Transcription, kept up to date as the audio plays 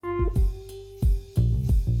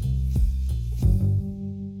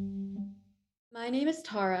name is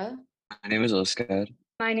Tara. My name is Oscar.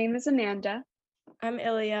 My name is Amanda. I'm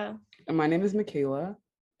Ilya. And my name is Michaela.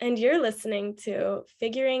 And you're listening to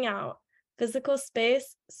Figuring Out Physical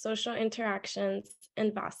Space, Social Interactions,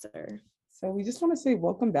 and Vassar. So we just want to say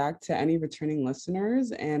welcome back to any returning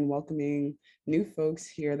listeners and welcoming new folks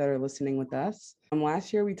here that are listening with us.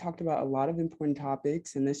 Last year, we talked about a lot of important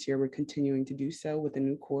topics, and this year we're continuing to do so with a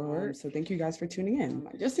new cohort. So thank you guys for tuning in.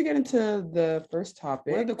 Just to get into the first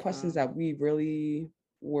topic, one of the questions that we really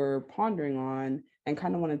were pondering on and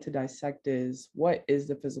kind of wanted to dissect is, what is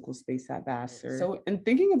the physical space at Vassar? So in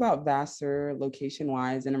thinking about Vassar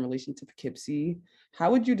location-wise and in relation to Poughkeepsie, how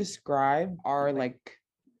would you describe our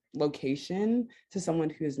location to someone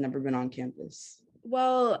who has never been on campus?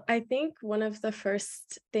 Well, I think one of the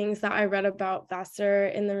first things that I read about Vassar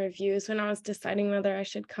in the reviews when I was deciding whether I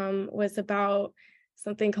should come was about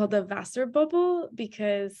something called the Vassar bubble,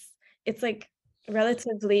 because it's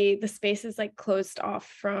relatively, the space is closed off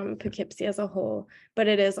from Poughkeepsie as a whole, but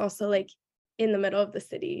it is also in the middle of the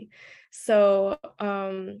city. So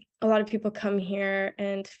a lot of people come here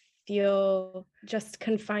and feel just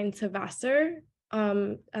confined to Vassar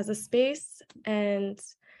as a space. And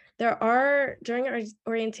there are, during our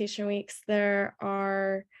orientation weeks, there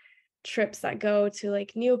are trips that go to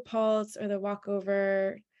Neopolz or the walk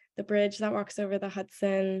over the bridge that walks over the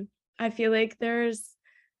Hudson. I feel like there's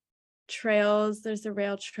trails, there's a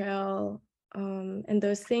rail trail, and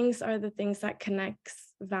those things are the things that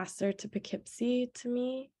connects Vassar to Poughkeepsie to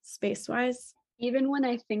me, space-wise. Even when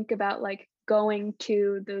I think about going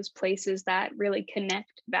to those places that really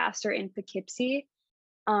connect Vassar and Poughkeepsie,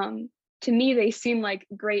 to me, they seem like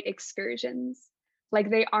great excursions.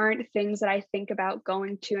 They aren't things that I think about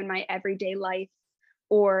going to in my everyday life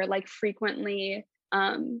or frequently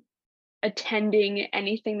attending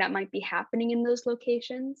anything that might be happening in those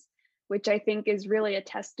locations, which I think is really a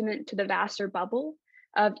testament to the Vassar bubble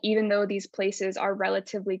of, even though these places are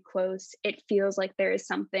relatively close, it feels like there is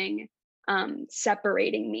something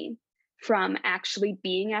separating me from actually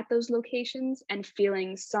being at those locations and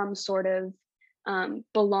feeling some sort of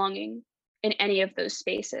belonging in any of those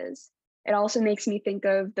spaces. It also makes me think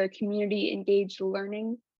of the community engaged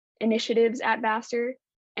learning initiatives at Vassar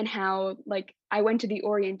and how I went to the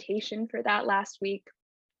orientation for that last week.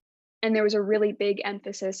 And there was a really big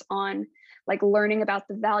emphasis on learning about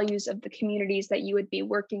the values of the communities that you would be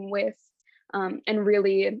working with, and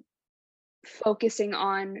really focusing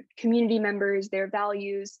on community members, their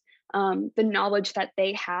values, the knowledge that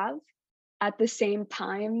they have. At the same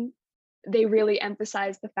time, they really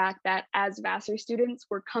emphasize the fact that as Vassar students,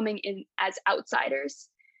 we're coming in as outsiders.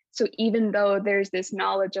 So even though there's this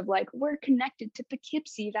knowledge of we're connected to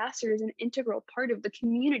Poughkeepsie, Vassar is an integral part of the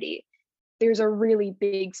community, there's a really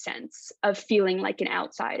big sense of feeling like an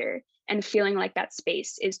outsider and feeling like that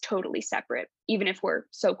space is totally separate, even if we're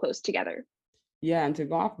so close together. Yeah, and to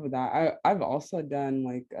go off of that, I've also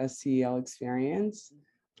done a CEL experience.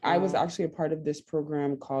 I was actually a part of this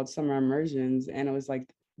program called Summer Immersions, and it was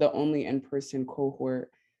the only in-person cohort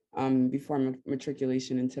before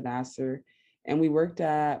matriculation into Vassar. And we worked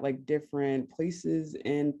at different places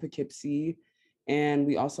in Poughkeepsie, and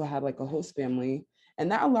we also had a host family.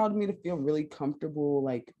 And that allowed me to feel really comfortable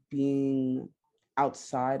being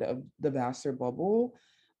outside of the Vassar bubble.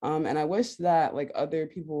 And I wish that other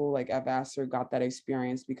people at Vassar got that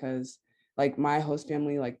experience, because my host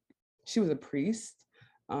family, she was a priest.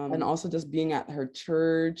 And also just being at her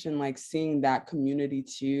church and seeing that community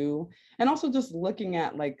too. And also just looking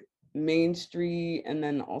at Main Street and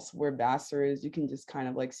then also where Vassar is, you can just kind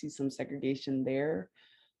of see some segregation there.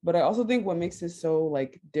 But I also think what makes it so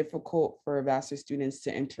difficult for Vassar students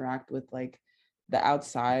to interact with the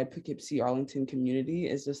outside Poughkeepsie Arlington community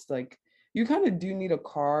is just you kind of do need a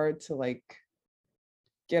car to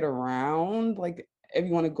get around. If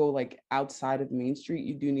you want to go outside of Main Street,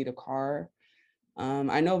 you do need a car.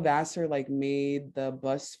 I know Vassar made the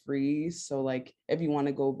bus free, so if you want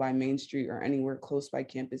to go by Main Street or anywhere close by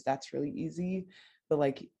campus, that's really easy.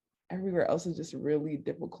 But everywhere else is just really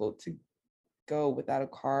difficult to go without a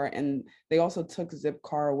car. And they also took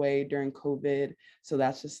Zipcar away during COVID, so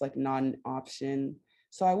that's just not an option.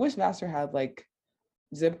 So I wish Vassar had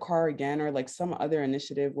Zipcar again, or some other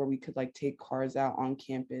initiative where we could take cars out on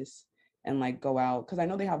campus and go out, because I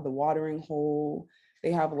know they have the watering hole.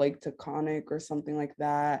 They have Lake Taconic or something like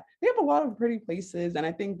that. They have a lot of pretty places. And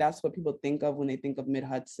I think that's what people think of when they think of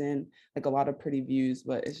Mid-Hudson, a lot of pretty views,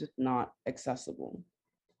 but it's just not accessible.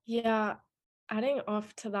 Yeah, adding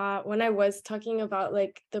off to that, when I was talking about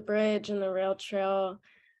the bridge and the rail trail,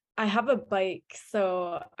 I have a bike,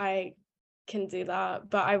 so I can do that.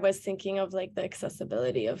 But I was thinking of the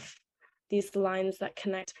accessibility of these lines that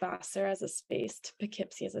connect Vassar as a space to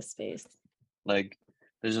Poughkeepsie as a space? Like,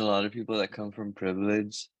 there's a lot of people that come from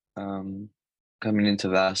privilege, um, coming into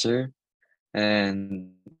Vassar,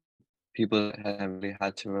 and people that have really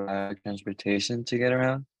had to rely on transportation to get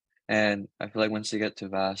around. And I feel like once you get to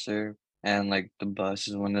Vassar, and like the bus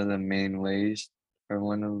is one of the main ways, or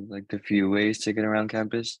one of like the few ways to get around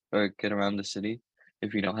campus or get around the city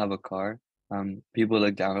if you don't have a car. People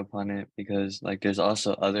look down upon it because like there's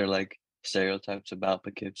also other like stereotypes about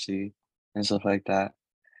Poughkeepsie and stuff like that.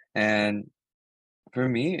 And for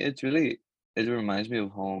me, it reminds me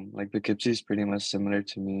of home. Like Poughkeepsie is pretty much similar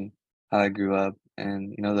to me, how I grew up,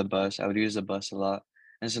 and the bus. I would use the bus a lot,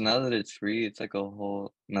 and so now that it's free, it's like a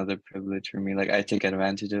whole another privilege for me. Like I take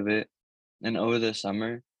advantage of it. And over the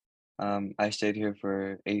summer, I stayed here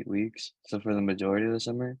for 8 weeks, so for the majority of the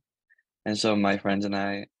summer. And so my friends and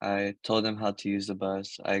I told them how to use the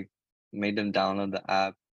bus. I made them download the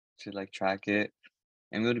app to like track it,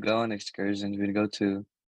 and we would go on excursions. We'd go to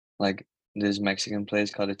like this Mexican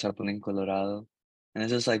place called the Chapulín Colorado, and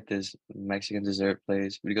it's just like this Mexican dessert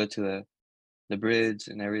place. We go to the bridge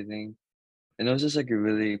and everything, and it was just like a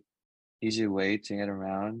really easy way to get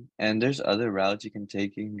around. And there's other routes you can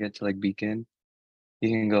take. You can get to like Beacon. You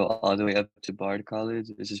can go all the way up to Bard College,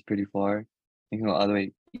 which is pretty far. You can go all the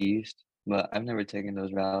way east, but I've never taken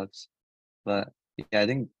those routes. But yeah, I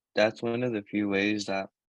think that's one of the few ways that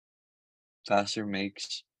Vassar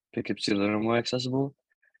makes Poughkeepsie a little more accessible.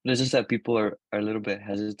 But it's just that people are a little bit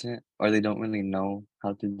hesitant or they don't really know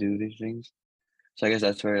how to do these things. So I guess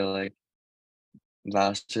that's where like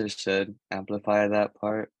Vassar should amplify that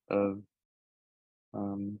part of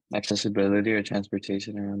accessibility or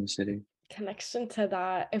transportation around the city. Connection to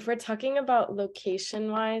that, if we're talking about location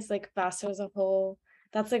wise, like Vassar as a whole,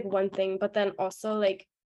 that's like one thing, but then also like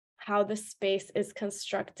how the space is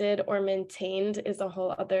constructed or maintained is a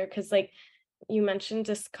whole other, because like you mentioned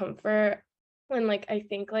discomfort, and like I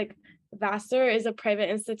think like Vassar is a private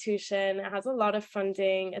institution, it has a lot of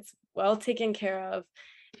funding, it's well taken care of,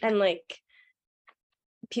 and like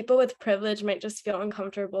people with privilege might just feel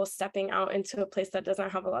uncomfortable stepping out into a place that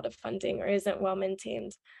doesn't have a lot of funding or isn't well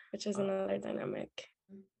maintained, which is another dynamic.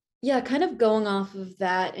 Yeah, kind of going off of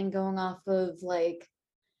that and going off of like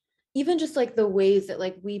even just like the ways that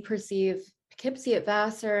like we perceive Poughkeepsie at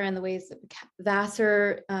Vassar and the ways that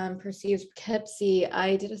Vassar perceives Poughkeepsie.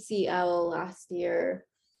 I did a CL last year,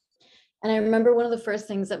 and I remember one of the first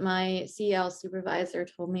things that my CL supervisor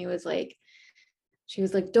told me was like, she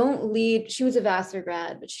was like, don't lead. She was a Vassar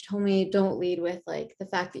grad, but she told me don't lead with like the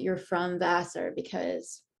fact that you're from Vassar,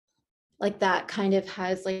 because like that kind of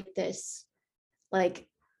has like this like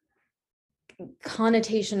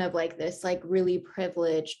connotation of like this like really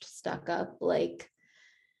privileged, stuck up, like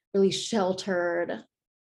really sheltered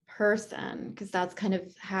person, because that's kind of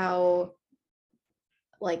how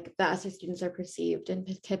like Vassar students are perceived in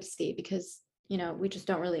Poughkeepsie, because we just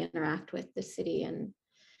don't really interact with the city,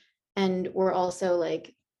 and we're also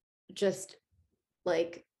like just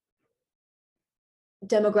like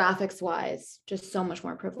demographics wise just so much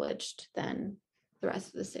more privileged than the rest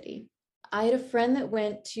of the city. I had a friend that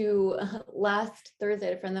went to last Thursday, I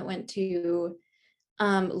had a friend that went to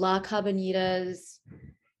La Cabanita's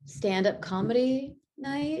stand-up comedy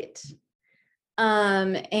night.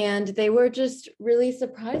 And they were just really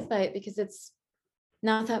surprised by it because it's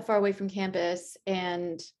not that far away from campus,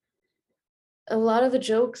 and a lot of the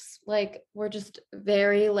jokes like were just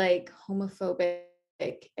very like homophobic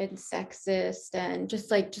and sexist and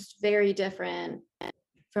just very different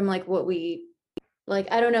from like what we like,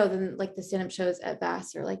 I don't know, than like the stand-up shows at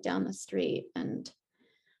Vassar like down the street. And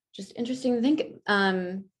just interesting to think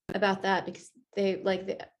about that, because they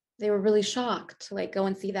were really shocked to like go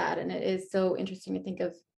and see that. And it is so interesting to think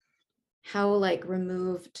of how like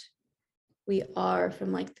removed we are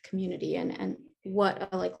from like the community, and what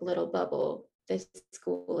a like little bubble this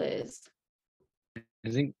school is. I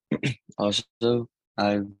think also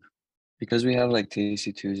I because we have like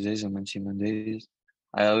Tasty Tuesdays and Munchy Mondays,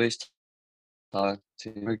 I always talk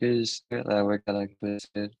to workers that I work at like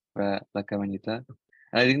Twisted or at La Cabañita.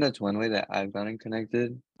 And I think that's one way that I've gotten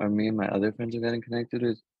connected, or me and my other friends have gotten connected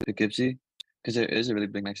with Poughkeepsie, because there is a really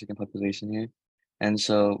big Mexican population here. And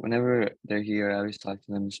so whenever they're here, I always talk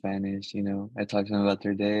to them in Spanish, I talk to them about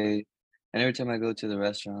their day. And every time I go to the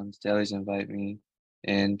restaurants, they always invite me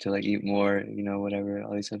in to like eat more, whatever,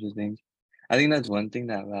 all these types of things. I think that's one thing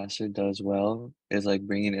that Vassar does well is like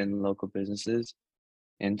bringing in local businesses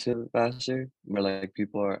into Vassar, where like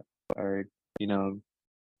people are you know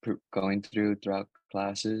going throughout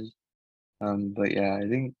classes. But yeah, I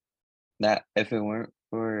think that if it weren't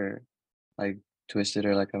for like Twisted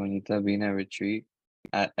or like Amanita being a retreat,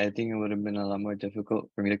 I think it would have been a lot more difficult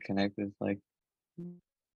for me to connect with like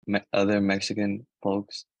other Mexican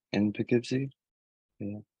folks in Poughkeepsie.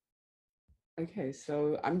 Yeah. Okay,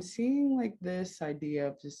 so I'm seeing like this idea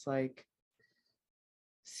of just like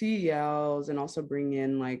CELs and also bring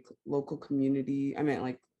in like local community, I mean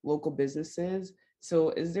like local businesses. So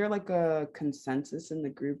is there like a consensus in the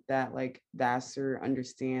group that like Vassar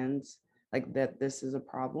understands like that this is a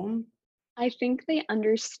problem? I think they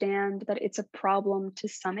understand that it's a problem to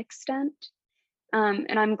some extent.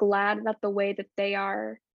 And I'm glad that the way that they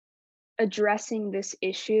are addressing this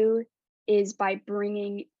issue is by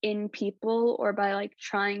bringing in people or by like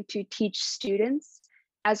trying to teach students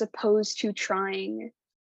as opposed to trying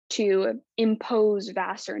to impose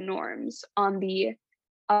Vassar norms on the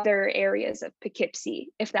other areas of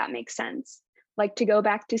Poughkeepsie, if that makes sense. Like to go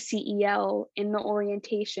back to CEL in the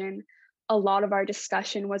orientation, a lot of our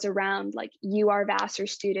discussion was around like you are Vassar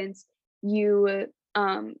students, you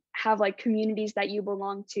have like communities that you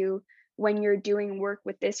belong to. When you're doing work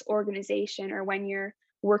with this organization or when you're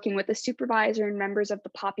working with a supervisor and members of the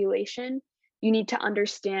population, you need to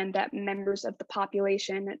understand that members of the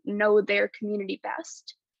population know their community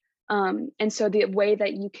best. And so the way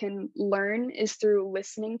that you can learn is through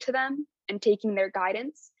listening to them and taking their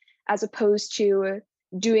guidance, as opposed to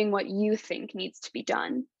doing what you think needs to be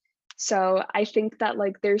done. So I think that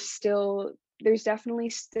like there's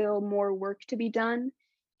definitely still more work to be done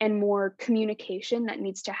and more communication that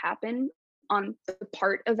needs to happen on the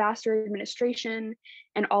part of Vassar administration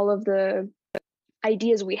and all of the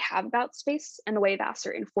ideas we have about space and the way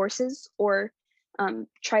Vassar enforces or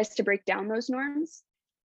tries to break down those norms.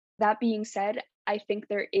 That being said, I think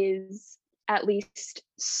there is at least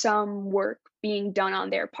some work being done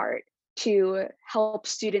on their part to help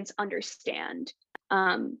students understand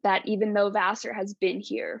that even though Vassar has been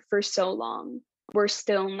here for so long, we're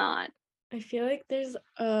still not. I feel like there's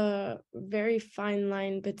a very fine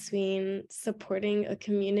line between supporting a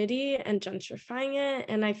community and gentrifying it.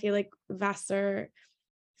 And I feel like Vassar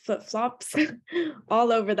flip-flops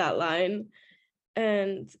all over that line.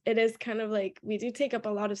 And it is kind of like we do take up a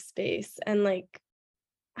lot of space, and like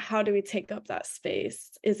how do we take up that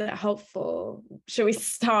space? Is it helpful? Should we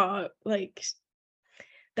stop? Like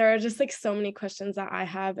there are just like so many questions that I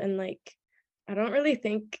have, and like I don't really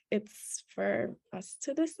think it's for us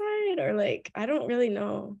to decide, or like I don't really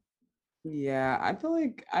know. Yeah, I feel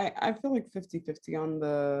like 50-50 on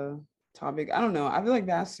the topic. I don't know. I feel like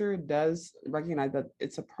Vassar does recognize that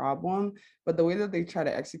it's a problem, but the way that they try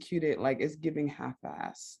to execute it, like is giving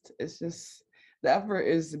half-assed. It's just the effort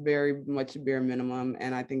is very much bare minimum,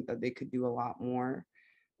 and I think that they could do a lot more.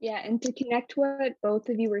 Yeah, and to connect what both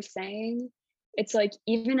of you were saying, it's like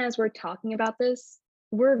even as we're talking about this,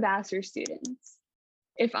 we're Vassar students.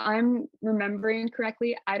 If I'm remembering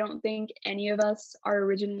correctly, I don't think any of us are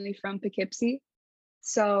originally from Poughkeepsie.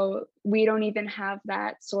 So we don't even have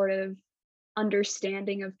that sort of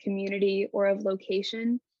understanding of community or of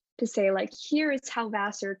location to say, like, here is how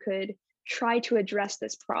Vassar could try to address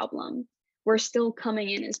this problem. We're still coming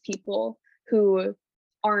in as people who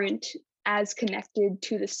aren't as connected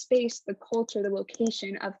to the space, the culture, the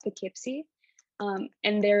location of Poughkeepsie.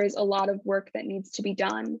 And there is a lot of work that needs to be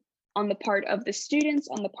done on the part of the students,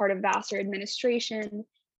 on the part of Vassar administration,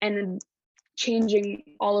 and changing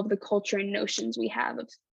all of the culture and notions we have of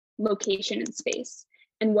location and space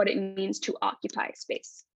and what it means to occupy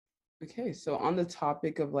space. Okay, so on the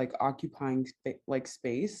topic of like occupying like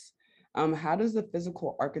space, how does the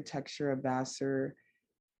physical architecture of Vassar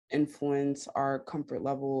influence our comfort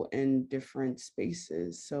level in different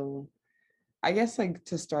spaces? So I guess like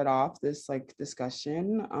to start off this like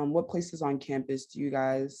discussion, what places on campus do you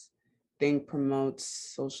guys think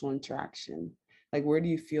promotes social interaction? Like where do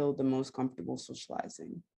you feel the most comfortable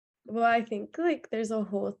socializing? Well, I think like there's a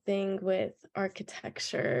whole thing with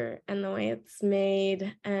architecture and the way it's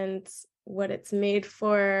made and what it's made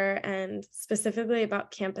for, and specifically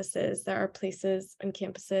about campuses. There are places on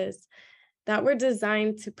campuses that were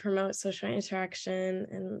designed to promote social interaction,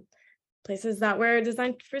 and places that were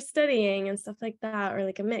designed for studying and stuff like that, or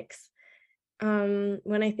like a mix.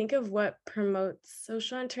 When I think of what promotes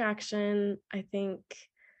social interaction, I think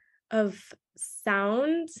of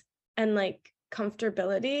sound and like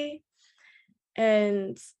comfortability,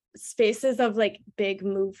 and spaces of like big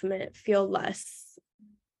movement feel less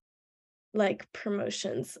like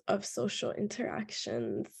promotions of social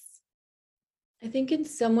interactions. I think in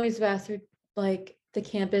some ways Vassar, like the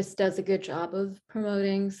campus does a good job of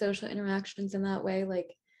promoting social interactions in that way.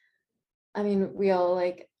 Like, I mean, we all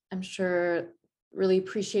like, I'm sure really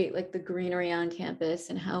appreciate like the greenery on campus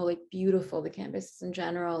and how like beautiful the campus is in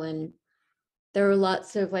general. And there were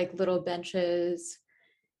lots of like little benches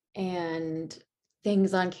and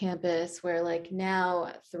things on campus where like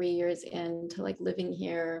now 3 years into like living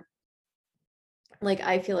here, like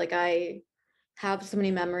I feel like I have so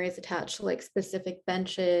many memories attached to like specific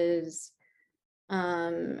benches,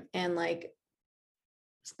 and like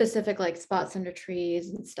specific like spots under trees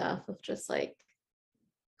and stuff of just like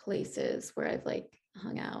places where I've like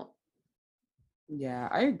hung out. Yeah,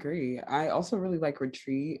 I agree. I also really like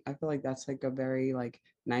retreat. I feel like that's like a very like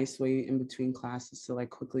nice way in between classes to like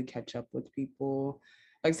quickly catch up with people.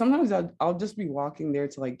 Like sometimes I'll just be walking there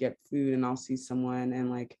to like get food and I'll see someone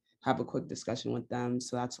and like have a quick discussion with them.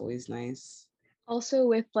 So that's always nice. Also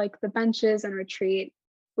with like the benches and retreat,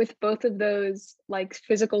 with both of those like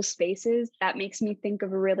physical spaces, that makes me think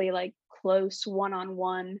of a really like close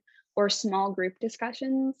one-on-one or small group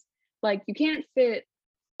discussions. Like you can't fit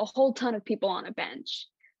a whole ton of people on a bench,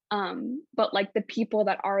 but like the people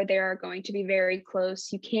that are there are going to be very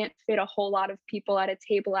close. You can't fit a whole lot of people at a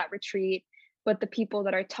table at retreat, but the people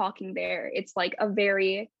that are talking there, it's like a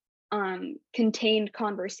very contained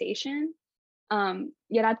conversation.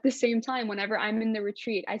 Yet at the same time, whenever I'm in the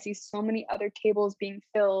retreat, I see so many other tables being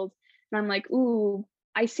filled, and I'm like, ooh,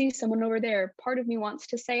 I see someone over there. Part of me wants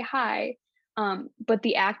to say hi. But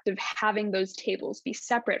the act of having those tables be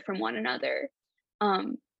separate from one another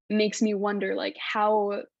um, makes me wonder, like,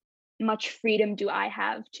 how much freedom do I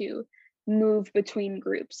have to move between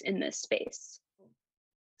groups in this space?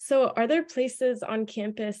 So are there places on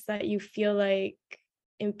campus that you feel like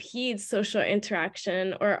impede social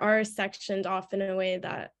interaction or are sectioned off in a way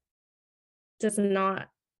that does not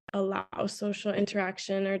allow social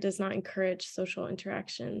interaction or does not encourage social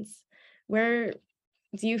interactions? Where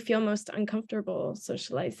do you feel most uncomfortable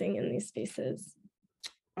socializing in these spaces?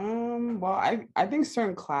 Well, I think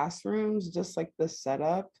certain classrooms, just like the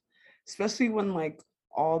setup, especially when like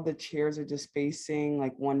all the chairs are just facing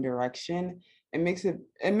like one direction, it makes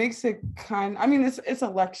it kind, I mean, it's a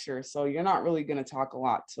lecture, so you're not really gonna talk a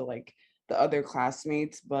lot to like the other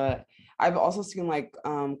classmates, but I've also seen like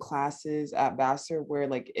classes at Vassar where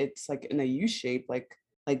like it's like in a U shape, like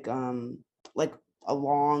like a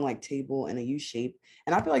long like table in a U shape.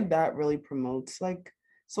 And I feel like that really promotes like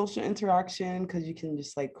social interaction because you can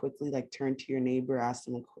just like quickly like turn to your neighbor, ask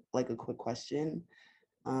them like a quick question.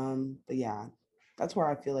 But yeah, that's where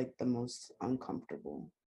I feel like the most uncomfortable.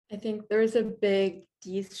 I think there's a big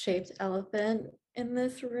D-shaped elephant in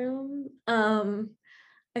this room.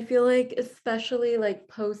 I feel like especially like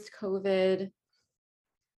post-COVID,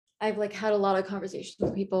 I've like had a lot of conversations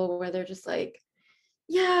with people where they're just like,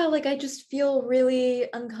 yeah, like I just feel really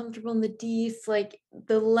uncomfortable in the D's, like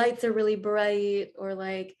the lights are really bright, or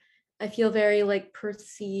like I feel very like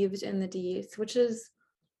perceived in the D's, which is,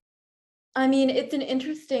 I mean, it's an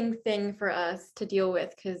interesting thing for us to deal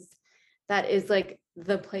with because that is like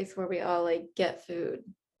the place where we all like get food.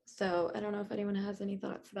 So I don't know if anyone has any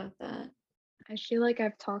thoughts about that. I feel like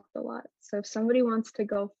I've talked a lot. So if somebody wants to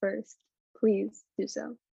go first, please do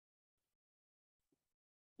so.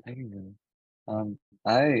 I can go.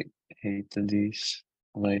 I hate the leash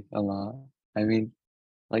like a lot. I mean,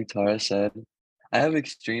 like Tara said, I have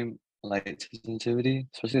extreme light sensitivity,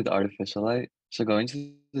 especially the artificial light. So going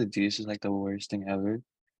to the D's is like the worst thing ever.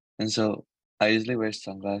 And so I usually wear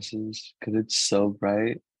sunglasses because it's so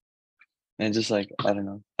bright. And just like, I don't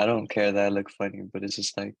know. I don't care that I look funny, but it's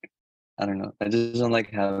just like, I don't know. I just don't like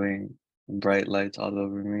having bright lights all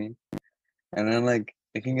over me. And then like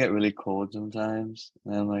it can get really cold sometimes.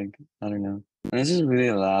 And I'm like, I don't know. And this is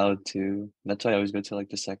really loud too. That's why I always go to like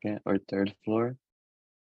the second or third floor.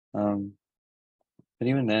 Um, but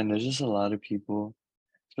even then, there's just a lot of people,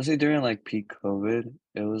 especially during like peak COVID.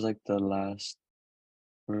 It was like the last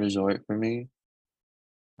resort for me.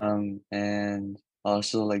 And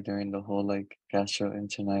also like during the whole like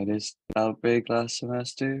gastroenteritis outbreak last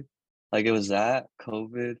semester, like it was that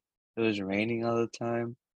COVID. It was raining all the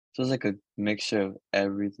time. So it was like a mixture of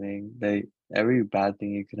everything, every bad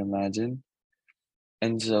thing you could imagine.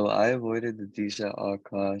 And so I avoided the DC at all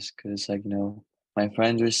costs because like my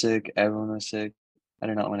friends were sick, everyone was sick. I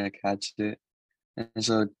did not want to catch it. And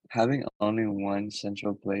so having only one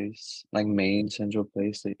central place, like main central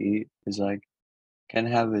place to eat is like can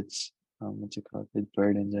have its what's it called? Its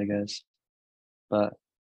burdens, I guess. But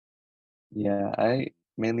yeah, I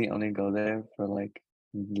mainly only go there for like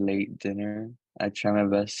late dinner. I try my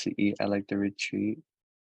best to eat at like the retreat,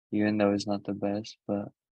 even though it's not the best. But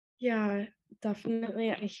Yeah,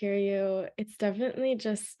 definitely. I hear you. It's definitely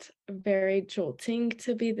just very jolting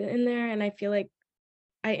to be in there. And I feel like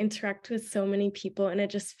I interact with so many people and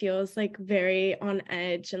it just feels like very on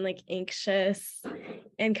edge and like anxious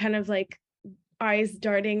and kind of like eyes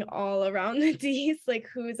darting all around the D's, like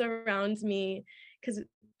who's around me. Because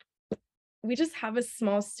we just have a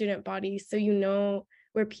small student body, so you know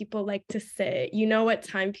where people like to sit, you know what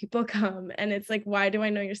time people come, and it's like, why do I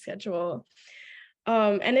know your schedule?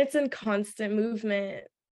 And it's in constant movement.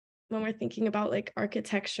 When we're thinking about like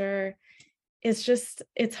architecture,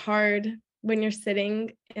 it's hard when you're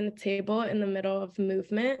sitting in a table in the middle of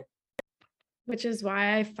movement, which is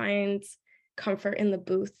why I find comfort in the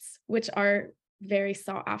booths, which are very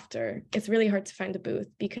sought after. It's really hard to find a booth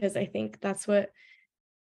because I think that's what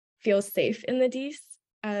feels safe in the D's,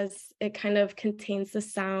 as it kind of contains the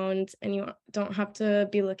sound and you don't have to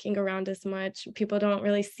be looking around as much. People don't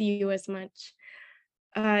really see you as much.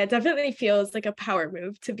 It definitely feels like a power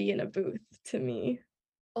move to be in a booth to me.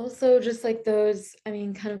 Also, just like those, I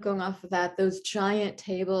mean, kind of going off of that, those giant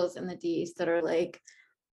tables in the D's that are like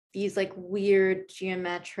these like weird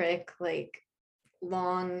geometric, like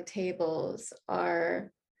long tables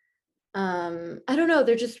are, I don't know,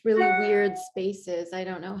 they're just really weird spaces. I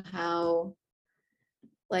don't know how,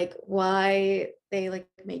 like why they like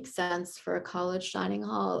make sense for a college dining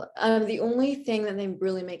hall. The only thing that they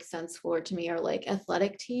really make sense for to me are like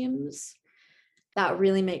athletic teams. That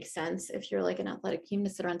really makes sense if you're like an athletic team to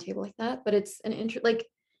sit around a table like that. But it's like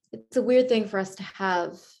it's a weird thing for us to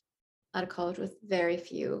have at a college with very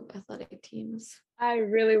few athletic teams. I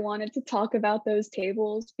really wanted to talk about those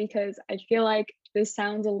tables because I feel like this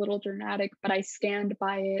sounds a little dramatic, but I stand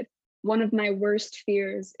by it. One of my worst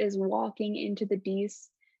fears is walking into the D's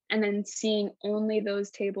and then seeing only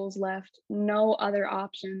those tables left, no other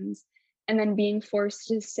options, and then being forced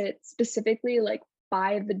to sit specifically like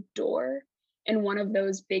by the door in one of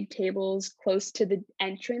those big tables close to the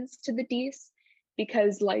entrance to the D's,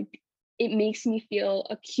 because like it makes me feel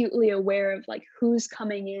acutely aware of like who's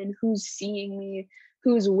coming in, who's seeing me,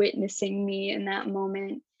 who's witnessing me in that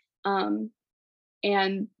moment.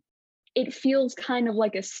 And it feels kind of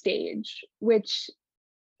like a stage, which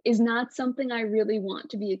is not something I really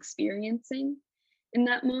want to be experiencing in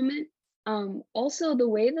that moment. Also, the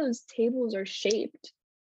way those tables are shaped,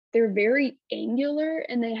 they're very angular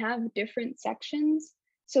and they have different sections.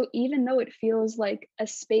 So even though it feels like a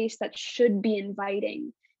space that should be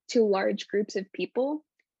inviting to large groups of people,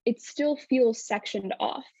 it still feels sectioned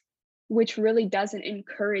off, which really doesn't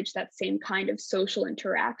encourage that same kind of social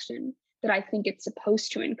interaction that I think it's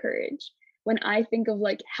supposed to encourage. When I think of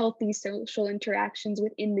like healthy social interactions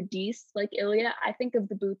within the D's, like Ilya, I think of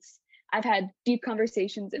the booths. I've had deep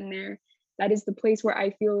conversations in there. That is the place where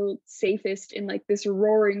I feel safest in like this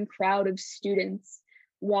roaring crowd of students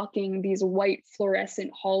walking these white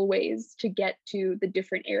fluorescent hallways to get to the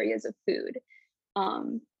different areas of food.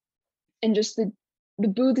 And just the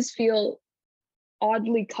booths feel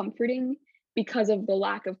oddly comforting because of the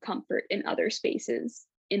lack of comfort in other spaces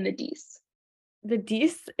in the D's. The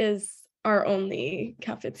D's is our only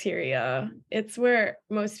cafeteria. It's where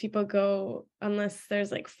most people go unless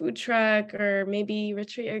there's like food truck or maybe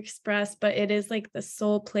Retreat Express, but it is like the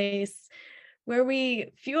sole place where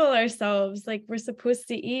we fuel ourselves. Like we're supposed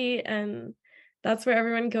to eat, and that's where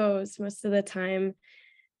everyone goes most of the time.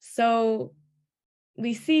 So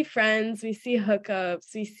we see friends, we see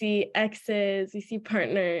hookups, we see exes, we see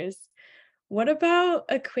partners. What about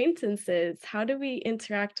acquaintances? How do we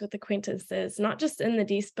interact with acquaintances, not just in the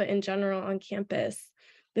D's, but in general on campus?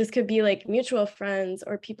 This could be like mutual friends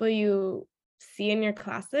or people you see in your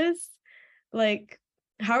classes. Like,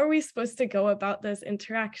 how are we supposed to go about those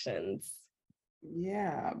interactions?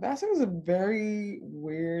 Yeah, Vassar is a very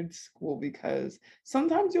weird school because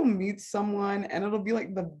sometimes you'll meet someone and it'll be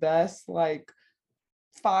like the best, like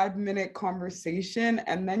 5-minute conversation,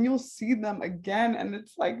 and then you'll see them again and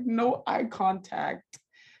it's like no eye contact.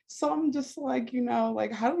 So I'm just like,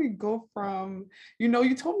 like how do we go from,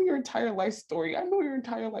 you told me your entire life story. I know your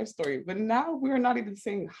entire life story, but now we're not even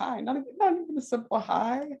saying hi, not even a simple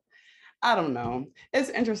hi. I don't know. It's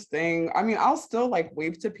interesting. I mean, I'll still like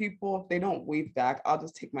wave to people. If they don't wave back, I'll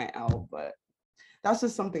just take my L, but that's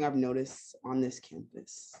just something I've noticed on this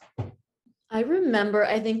campus. I remember,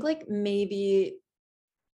 I think like maybe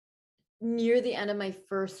near the end of my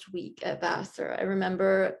first week at Vassar, I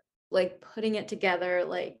remember like putting it together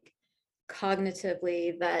like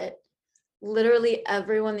cognitively that literally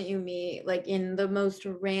everyone that you meet, like in the most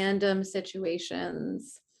random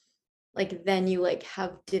situations, like then you like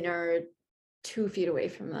have dinner 2 feet away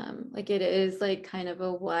from them. Like it is like kind of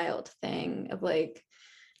a wild thing of like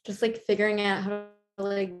just like figuring out how to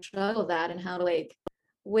like juggle that and how to like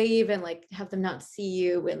wave and like have them not see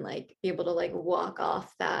you and like be able to like walk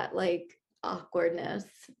off that like awkwardness.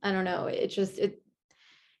 I don't know.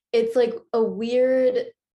 It's like a weird,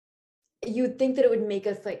 you would think that it would make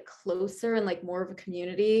us like closer and like more of a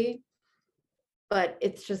community, but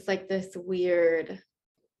it's just like this weird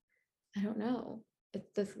I don't know.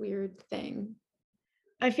 It's this weird thing.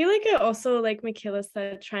 I feel like it also, like Michaela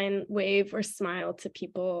said, try and wave or smile to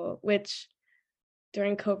people, which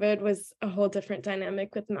during COVID was a whole different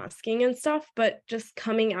dynamic with masking and stuff. But just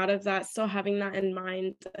coming out of that, still having that in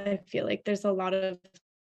mind, I feel like there's a lot of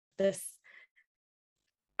this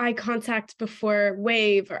eye contact before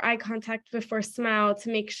wave or eye contact before smile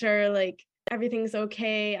to make sure like everything's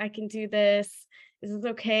okay. I can do this. Is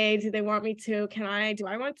this okay? Do they want me to? Do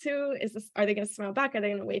I want to? Are they going to smile back? Are they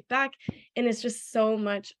going to wave back? And it's just so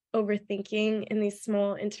much overthinking in these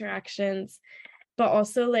small interactions, but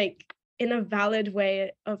also like in a valid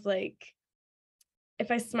way of like,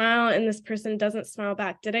 if I smile and this person doesn't smile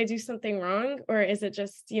back, did I do something wrong? Or is it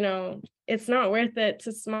just, it's not worth it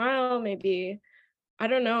to smile maybe? I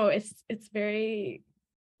don't know. It's very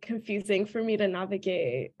confusing for me to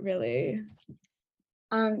navigate, really.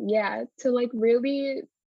 Yeah, to like really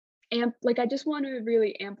I just want to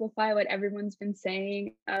really amplify what everyone's been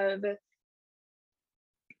saying of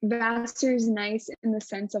Vassar's nice in the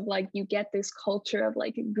sense of like you get this culture of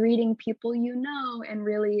like greeting people and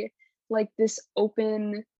really like this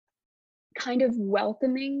open kind of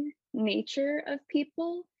welcoming nature of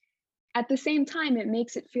people. At the same time, it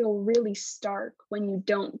makes it feel really stark when you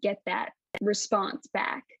don't get that response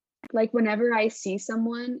back. Like whenever I see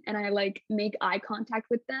someone and I like make eye contact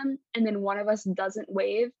with them and then one of us doesn't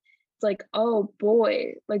wave, it's like, oh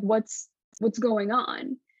boy, like what's going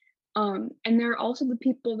on? And there are also the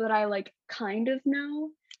people that I like kind of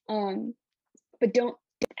know, but don't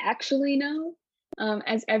actually know.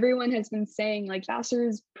 As everyone has been saying, like Vassar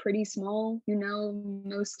is pretty small,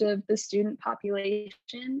 most of the student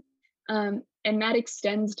population. And that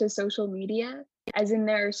extends to social media, as in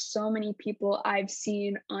there are so many people I've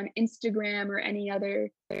seen on Instagram or any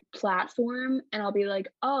other platform, and I'll be like,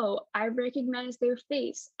 oh, I recognize their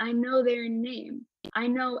face. I know their name. I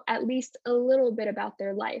know at least a little bit about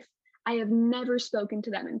their life. I have never spoken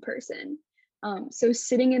to them in person. So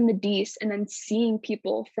sitting in the D's and then seeing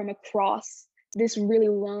people from across this really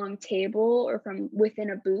long table or from within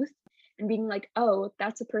a booth and being like, oh,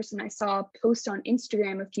 that's a person I saw post on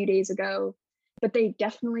Instagram a few days ago, but they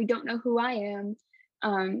definitely don't know who I am.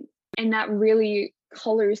 And that really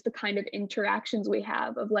colors the kind of interactions we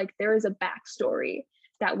have of like, there is a backstory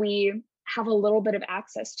that we have a little bit of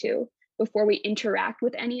access to before we interact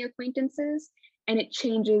with any acquaintances. And it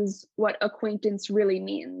changes what acquaintance really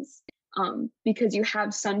means, because you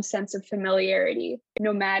have some sense of familiarity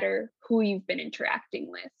no matter who you've been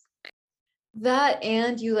interacting with. That,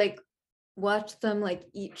 and you like watch them like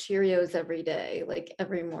eat Cheerios every day, like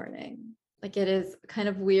every morning. Like it is kind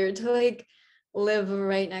of weird to like live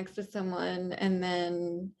right next to someone and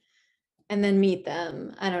then meet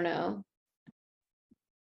them. I don't know.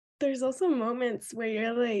 There's also moments where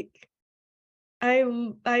you're like,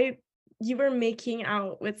 you were making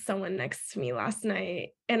out with someone next to me last night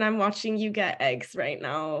and I'm watching you get eggs right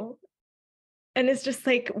now. And it's just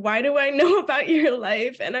like, why do I know about your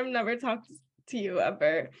life? And I've never talked to you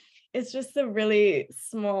ever. It's just the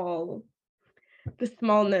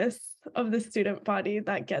smallness of the student body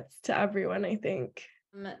that gets to everyone, I think.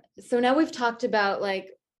 So now we've talked about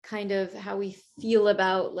like kind of how we feel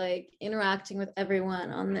about like interacting with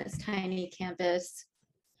everyone on this tiny campus.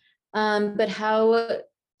 But how,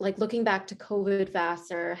 like looking back to COVID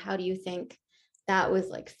Vassar, how do you think that was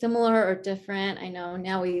like similar or different? I know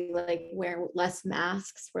now we like wear less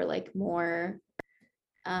masks. We're like more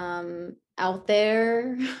out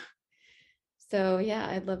there. So yeah,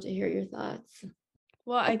 I'd love to hear your thoughts.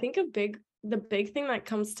 Well, I think the big thing that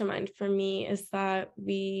comes to mind for me is that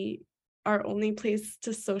our only place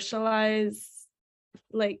to socialize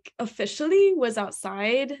like officially was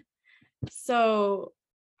outside. So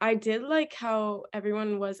I did like how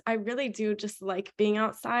everyone was, I really do just like being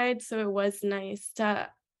outside. So it was nice to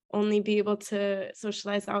only be able to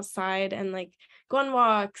socialize outside and like go on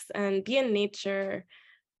walks and be in nature.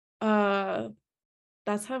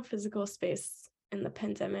 That's how physical space in the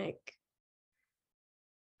pandemic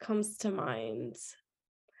comes to mind.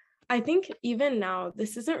 I think even now,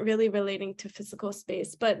 this isn't really relating to physical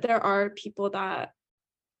space, but there are people that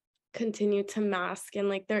continue to mask, and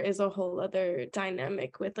like there is a whole other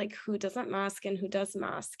dynamic with like who doesn't mask and who does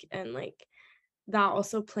mask, and like that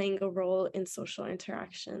also playing a role in social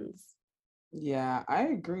interactions. Yeah, I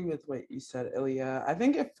agree with what you said, Ilya. I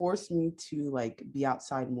think it forced me to like be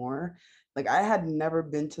outside more. Like I had never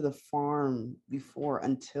been to the farm before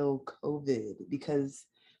until COVID, because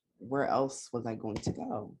where else was I going to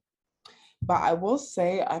go? But I will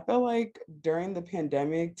say, I feel like during the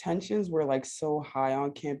pandemic, tensions were like so high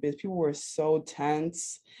on campus. People were so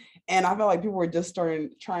tense. And I felt like people were just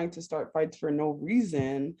trying to start fights for no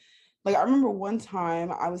reason. Like I remember one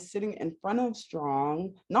time I was sitting in front of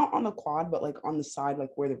Strong, not on the quad, but like on the side,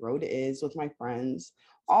 like where the road is with my friends,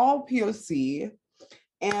 all POC.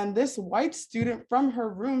 And this white student from her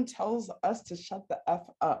room tells us to shut the F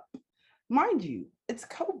up. Mind you, it's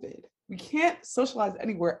COVID. We can't socialize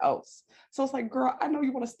anywhere else. So it's like, girl, I know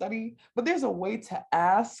you want to study, but there's a way to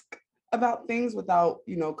ask about things without,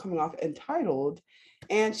 coming off entitled.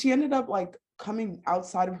 And she ended up like coming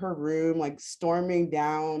outside of her room, like storming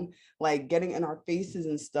down, like getting in our faces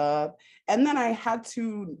and stuff. And then I had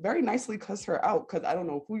to very nicely cuss her out because I don't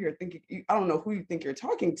know who you're thinking, I don't know who you think you're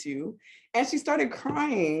talking to. And she started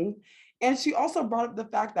crying. And she also brought up the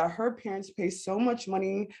fact that her parents pay so much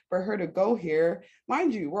money for her to go here.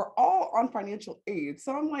 Mind you, we're all on financial aid.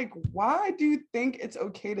 So I'm like, why do you think it's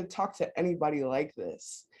okay to talk to anybody like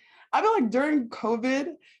this? I feel like during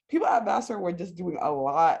COVID, people at Vassar were just doing a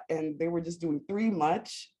lot and they were just doing too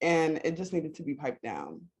much and it just needed to be piped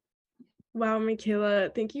down. Wow,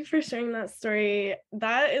 Michaela, thank you for sharing that story.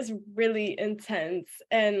 That is really intense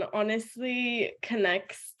and honestly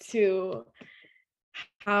connects to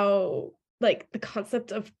how like the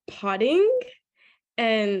concept of podding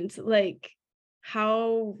and like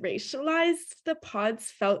how racialized the pods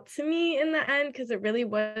felt to me in the end, because it really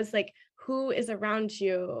was like, who is around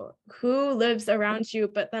you, who lives around you,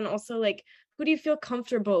 but then also like, who do you feel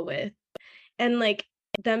comfortable with? And like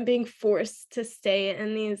them being forced to stay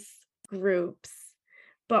in these groups,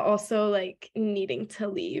 but also like needing to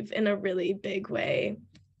leave in a really big way,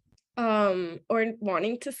 or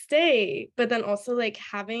wanting to stay, but then also like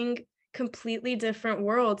having completely different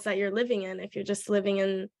worlds that you're living in if you're just living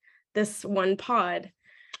in this one pod.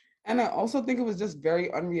 And I also think it was just very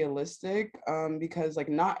unrealistic because like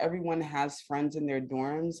not everyone has friends in their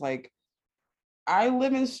dorms. Like I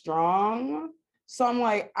live in Strong, so I'm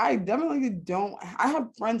like, I definitely don't, I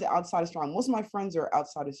have friends outside of Strong. Most of my friends are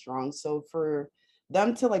outside of Strong. So for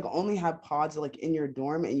them to like only have pods like in your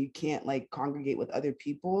dorm and you can't like congregate with other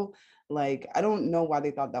people, like, I don't know why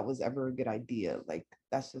they thought that was ever a good idea. Like,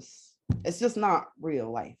 it's just not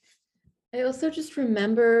real life. I also just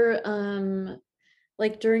remember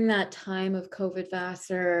like during that time of COVID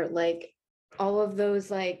Vassar, like all of those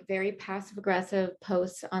like very passive aggressive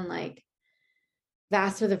posts on like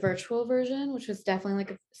Vassar, the virtual version, which was definitely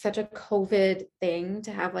like such a COVID thing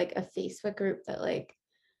to have like a Facebook group that like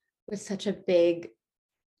was such a big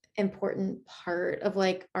important part of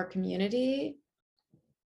like our community.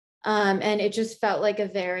 And it just felt like a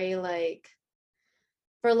very like,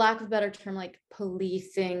 for lack of a better term, like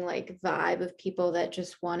policing like vibe of people that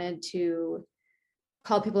just wanted to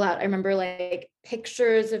call people out. I remember like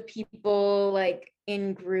pictures of people like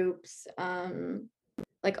in groups,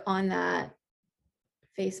 like on that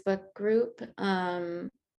Facebook group,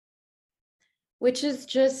 which is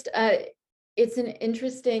just it's an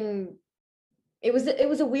interesting, it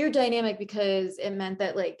was a weird dynamic because it meant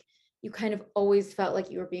that like you kind of always felt like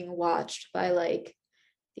you were being watched by like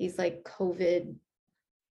these like COVID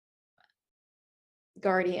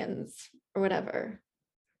guardians or whatever.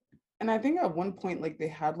 And I think at one point, like they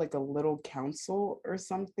had like a little council or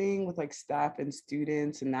something with like staff and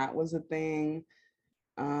students, and that was a thing.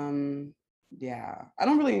 Yeah, I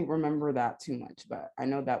don't really remember that too much, but I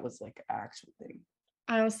know that was like an actual thing.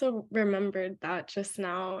 I also remembered that just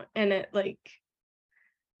now, and it like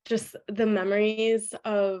just the memories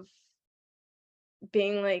of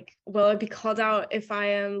being like, will I be called out if I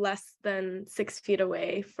am less than 6 feet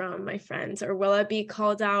away from my friends, or will I be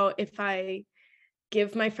called out if I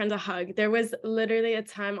give my friend a hug? There was literally a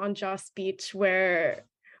time on Joss Beach where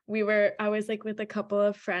I was like with a couple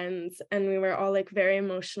of friends and we were all like very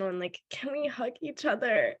emotional and like, can we hug each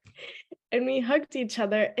other? And we hugged each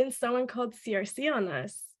other and someone called CRC on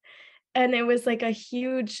us. And it was like a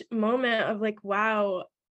huge moment of like, wow,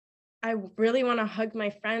 I really want to hug my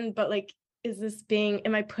friend, but like,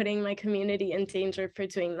 am I putting my community in danger for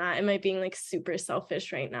doing that? Am I being like super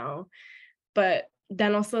selfish right now? But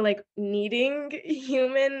then also like needing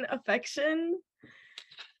human affection,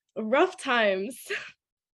 rough times.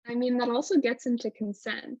 I mean, that also gets into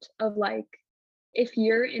consent of like, if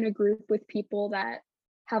you're in a group with people that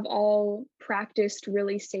have all practiced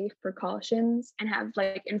really safe precautions and have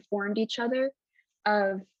like informed each other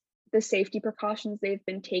of the safety precautions they've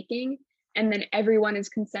been taking, and then everyone is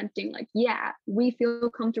consenting, like, yeah, we feel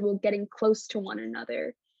comfortable getting close to one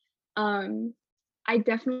another. I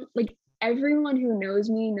definitely, like, everyone who knows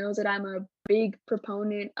me knows that I'm a big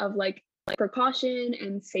proponent of like precaution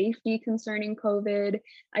and safety concerning COVID.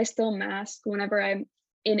 I still mask whenever I'm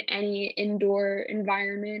in any indoor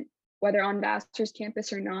environment, whether on Vassar's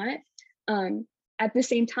campus or not. at the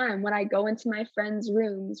same time, when I go into my friends'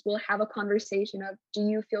 rooms, we'll have a conversation of, do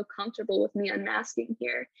you feel comfortable with me unmasking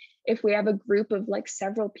here? If we have a group of like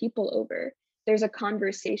several people over, there's a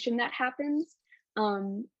conversation that happens.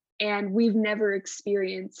 And we've never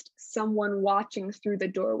experienced someone watching through the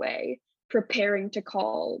doorway, preparing to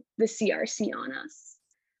call the CRC on us.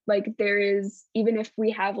 Like there is, even if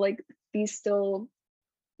we have like these still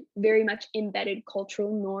very much embedded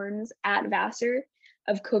cultural norms at Vassar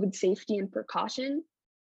of COVID safety and precaution,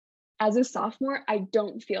 as a sophomore, I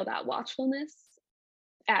don't feel that watchfulness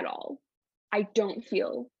at all. I don't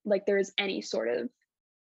feel like there's any sort of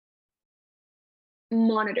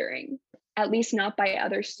monitoring, at least not by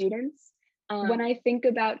other students. When I think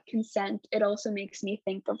about consent, it also makes me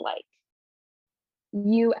think of like,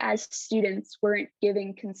 you as students weren't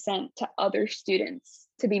giving consent to other students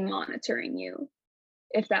to be monitoring you,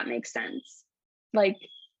 if that makes sense. Like,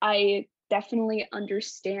 I definitely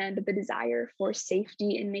understand the desire for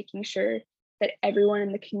safety and making sure that everyone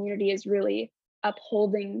in the community is really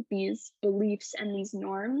upholding these beliefs and these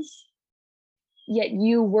norms, yet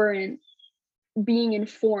you weren't being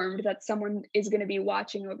informed that someone is going to be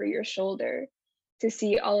watching over your shoulder to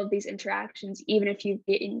see all of these interactions, even if you've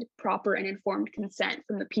gained proper and informed consent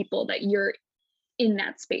from the people that you're in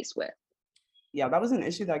that space with. Yeah, that was an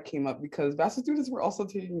issue that came up because Vassar students were also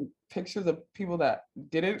taking pictures of people that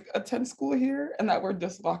didn't attend school here and that were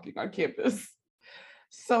just walking on campus.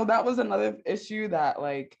 So that was another issue that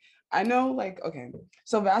like, I know like, okay,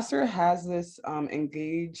 so Vassar has this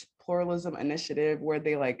engaged pluralism initiative where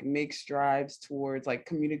they like make strides towards like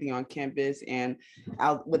community on campus and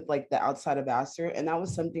out with like the outside of Vassar. And that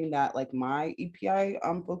was something that like my EPI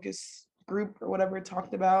focus group or whatever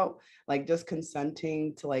talked about, like just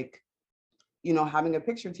consenting to like, you know, having a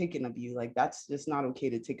picture taken of you, like that's just not okay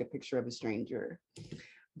to take a picture of a stranger.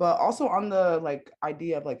 But also on the like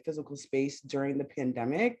idea of like physical space during the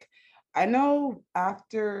pandemic, I know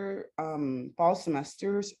after fall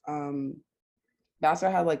semesters,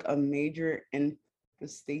 Vassar had like a major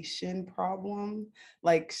infestation problem.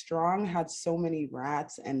 Like Strong had so many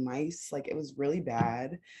rats and mice, like it was really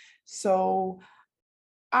bad. So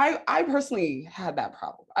I personally had that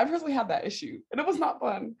problem. I personally had that issue and it was not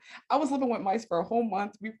fun. I was living with mice for a whole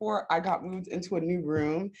month before I got moved into a new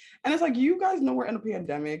room. And it's like, you guys know we're in a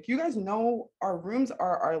pandemic. You guys know our rooms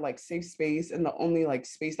are our like safe space and the only like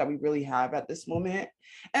space that we really have at this moment.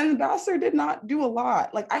 And Vassar did not do a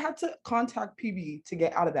lot. Like I had to contact PB to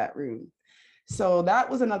get out of that room. So that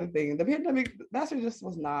was another thing. The pandemic, Vassar just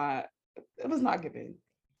was not, it was not given.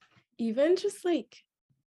 Even just like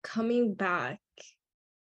coming back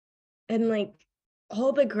and like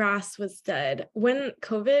all the grass was dead when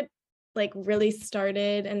COVID like really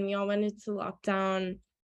started and we all went into lockdown.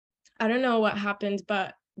 I don't know what happened,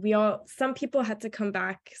 but some people had to come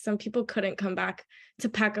back, some people couldn't come back to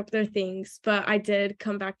pack up their things, but I did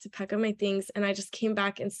come back to pack up my things. And I just came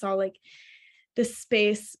back and saw like the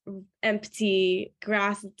space empty,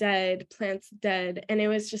 grass dead, plants dead, and it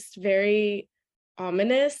was just very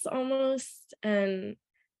ominous almost. And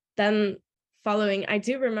then following, I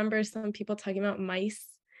do remember some people talking about mice.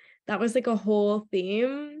 That was like a whole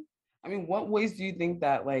theme. I mean, what ways do you think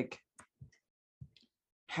that like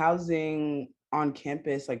housing on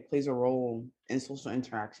campus like plays a role in social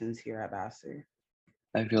interactions here at Vassar?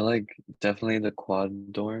 I feel like definitely the quad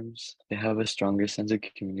dorms, they have a stronger sense of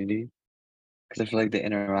community because I feel like they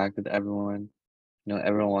interact with everyone. You know,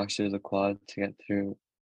 everyone walks through the quad to get through,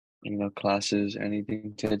 you know, classes or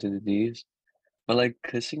anything to get to the D's. But like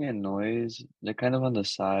kissing and noise, they're kind of on the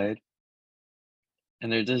side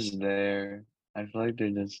and they're just there. I feel like they're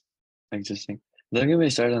just existing. Don't get me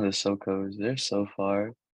started on the SoCos. They're so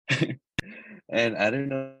far. And I didn't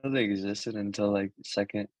know they existed until like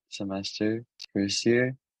second semester, first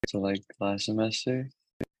year, so like last semester.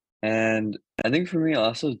 And I think for me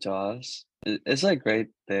also Joss, it's like right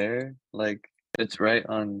there, like it's right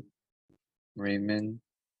on Raymond,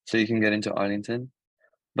 so you can get into Arlington.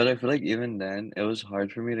 But I feel like even then, it was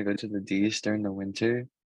hard for me to go to the D's during the winter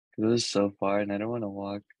because it was so far and I don't want to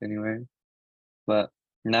walk anywhere. But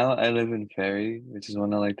now I live in Ferry, which is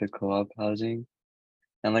one of like the co-op housing.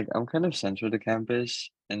 And like I'm kind of central to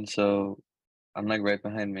campus, and so I'm like right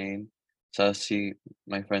behind Maine. So I'll see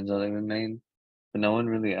my friends that live in Maine, but no one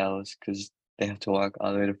really else because they have to walk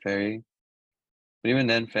all the way to Ferry. But even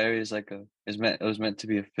then, Ferry is like it was meant to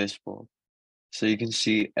be a fishbowl, so you can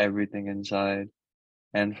see everything inside.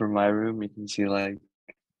 And from my room, you can see like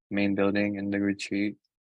main building and the retreat.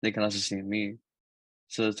 They can also see me,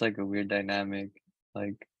 so it's like a weird dynamic.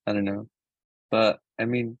 Like I don't know, but I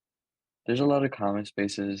mean, there's a lot of common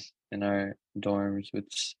spaces in our dorms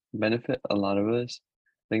which benefit a lot of us.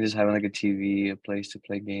 think just having like a TV, a place to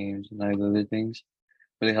play games, and like other things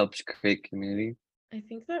really helps create community. I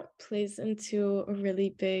think that plays into a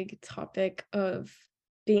really big topic of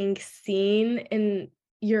being seen in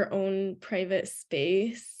your own private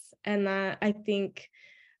space. And that I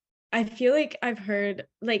feel like I've heard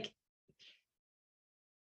like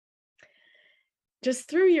just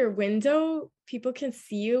through your window, people can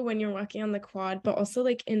see you when you're walking on the quad, but also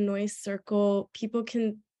like in Noise Circle, people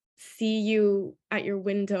can see you at your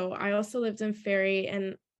window. I also lived in Ferry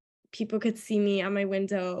and people could see me at my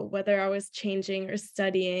window, whether I was changing or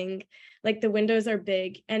studying. Like the windows are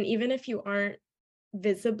big. And even if you aren't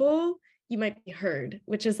visible, you might be heard,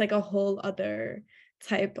 which is like a whole other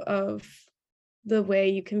type of the way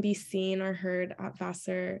you can be seen or heard at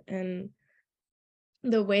Vassar. And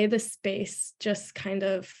the way the space just kind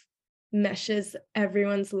of meshes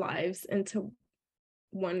everyone's lives into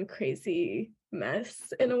one crazy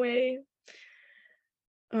mess in a way.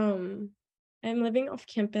 I'm living off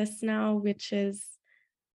campus now, which is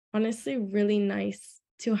honestly really nice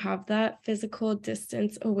to have that physical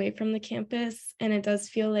distance away from the campus. And it does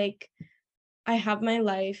feel like I have my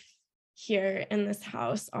life here in this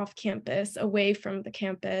house off campus, away from the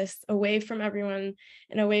campus, away from everyone,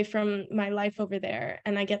 and away from my life over there.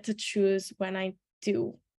 And I get to choose when I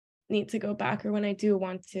do need to go back or when I do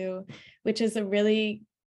want to, which is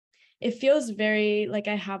it feels very like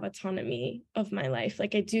I have autonomy of my life.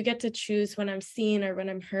 Like I do get to choose when I'm seen or when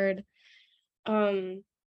I'm heard. And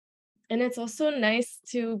it's also nice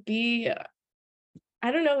to be,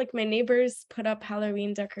 I don't know, like my neighbors put up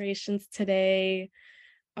Halloween decorations today.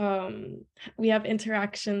 We have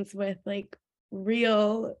interactions with like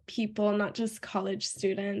real people, not just college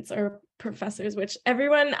students or professors, which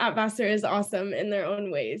everyone at Vassar is awesome in their own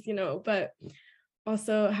ways, but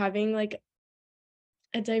also having like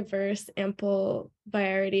a diverse, ample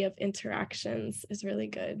variety of interactions is really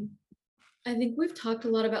good. I think we've talked a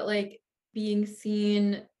lot about like being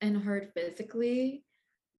seen and heard physically.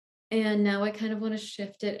 And now I kind of want to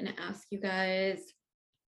shift it and ask you guys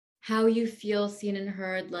how you feel seen and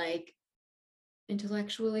heard, like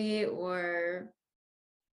intellectually or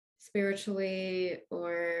spiritually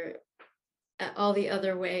or all the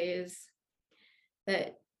other ways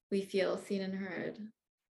that we feel seen and heard.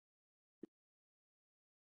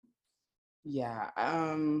 Yeah.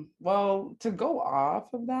 Well, to go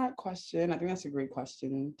off of that question, I think that's a great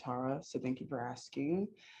question, Tara. So thank you for asking.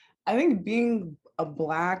 I think being a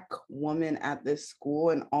Black woman at this school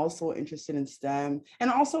and also interested in STEM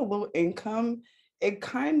and also low income, it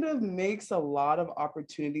kind of makes a lot of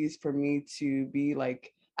opportunities for me to be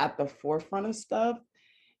like at the forefront of stuff.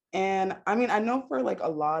 And I mean, I know for like a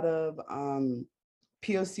lot of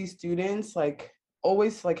POC students, like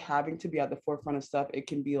always like having to be at the forefront of stuff, it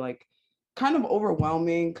can be like kind of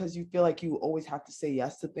overwhelming because you feel like you always have to say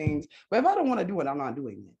yes to things. But if I don't want to do it, I'm not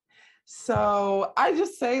doing it. So I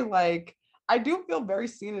just say like, I do feel very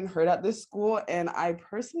seen and heard at this school. And I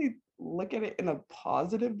personally look at it in a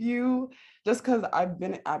positive view just because I've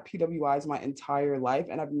been at PWIs my entire life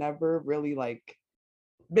and I've never really like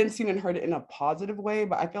been seen and heard in a positive way,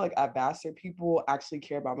 but I feel like at Vassar, people actually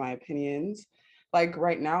care about my opinions. Like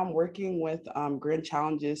right now, I'm working with Grand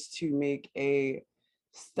Challenges to make a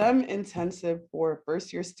STEM intensive for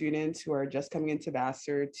first year students who are just coming into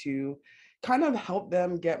Vassar to kind of help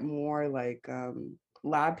them get more like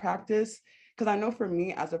lab practice. Because I know for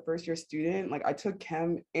me as a first year student, like I took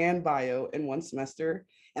chem and bio in one semester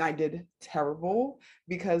and I did terrible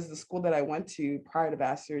because the school that I went to prior to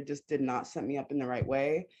Vassar just did not set me up in the right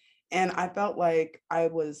way. And I felt like I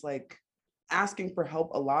was like asking for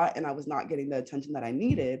help a lot and I was not getting the attention that I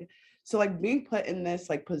needed. So like being put in this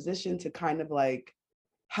like position to kind of like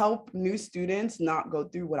help new students not go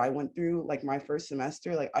through what I went through like my first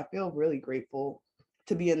semester, like I feel really grateful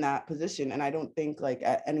to be in that position. And I don't think like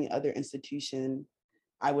at any other institution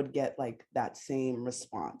I would get like that same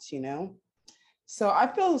response, you know? So I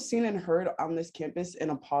feel seen and heard on this campus in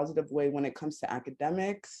a positive way when it comes to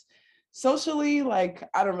academics. Socially, like,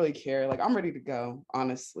 I don't really care. Like, I'm ready to go,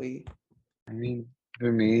 honestly. I mean,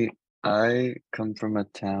 for me, I come from a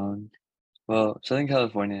town, well, Southern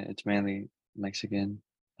California, it's mainly Mexican,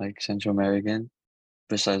 like Central American,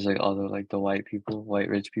 besides like all the like the white people, white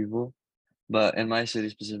rich people. But in my city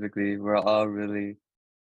specifically, we're all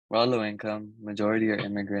low income, majority are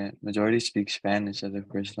immigrant, majority speak Spanish as their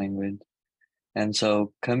first language. And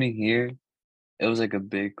so coming here, it was like a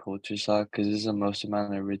big culture shock because this is the most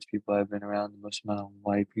amount of rich people I've been around, the most amount of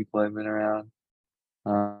white people I've been around.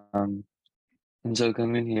 Um, and so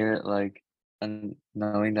coming here, like, and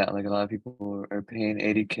knowing that like a lot of people are paying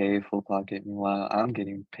 80K full pocket, meanwhile I'm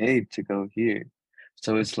getting paid to go here.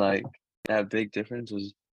 So it's like that big difference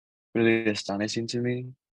was really astonishing to me.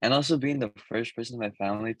 And also being the first person in my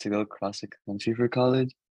family to go across the country for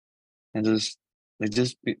college and just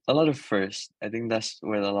be a lot of firsts. I think that's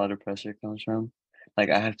where a lot of pressure comes from. Like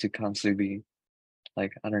I have to constantly be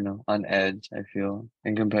like, I don't know, on edge, I feel,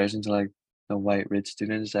 in comparison to like the white rich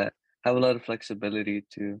students that have a lot of flexibility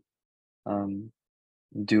to um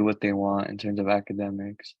do what they want in terms of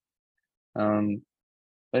academics. Um,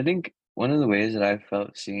 but I think one of the ways that I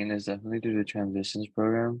felt seen is definitely through the transitions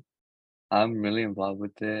program. I'm really involved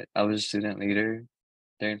with it. I was a student leader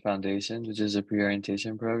during Foundations, which is a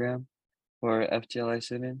pre-orientation program for FTLI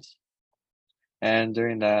students. And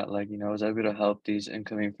during that, like, I was able to help these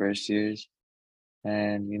incoming first years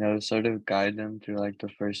and, sort of guide them through like the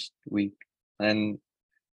first week. And,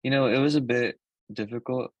 it was a bit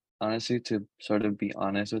difficult, honestly, to sort of be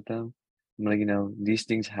honest with them. I'm like, these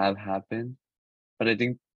things have happened. But I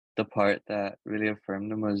think the part that really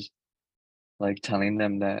affirmed them was like telling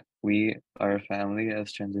them that we are a family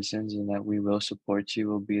as transitions and that we will support you,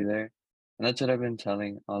 we'll be there. And that's what I've been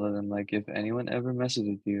telling all of them. Like, if anyone ever messes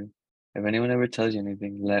with you, if anyone ever tells you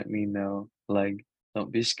anything, let me know. Like,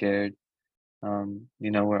 don't be scared.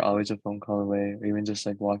 We're always a phone call away, or even just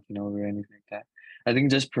like walking over or anything like that. I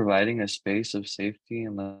think just providing a space of safety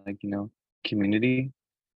and like, community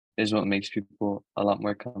is what makes people a lot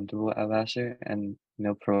more comfortable at Vassar and,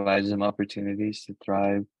 provides them opportunities to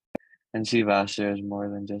thrive and see Vassar as more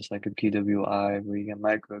than just like a PWI where you get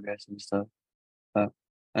micro guests and stuff, but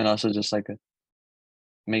and also just like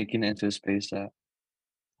making it into a space that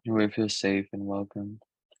where it feels safe and welcome.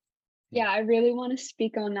 Yeah, I really want to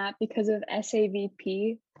speak on that because of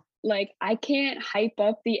SAVP. Like, I can't hype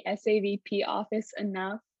up the SAVP office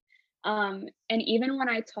enough. And even when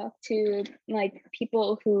I talk to like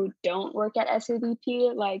people who don't work at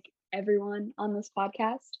SAVP, like everyone on this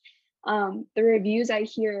podcast, the reviews I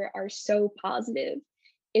hear are so positive.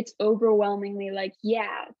 It's overwhelmingly like,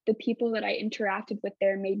 yeah, the people that I interacted with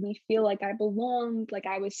there made me feel like I belonged, like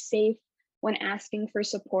I was safe when asking for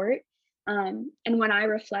support. And when I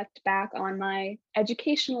reflect back on my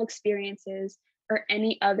educational experiences or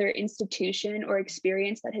any other institution or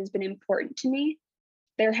experience that has been important to me,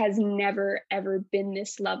 there has never, ever been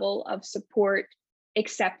this level of support,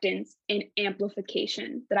 acceptance, and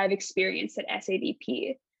amplification that I've experienced at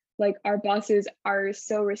SAVP. Like, our bosses are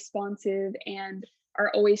so responsive and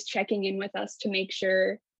are always checking in with us to make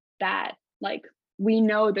sure that, like, we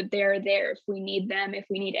know that they're there if we need them, if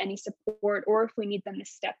we need any support, or if we need them to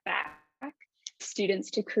step back,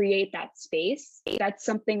 students to create that space. That's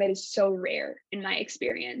something that is so rare in my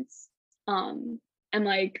experience. And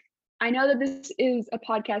like, I know that this is a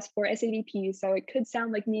podcast for SAVP, so it could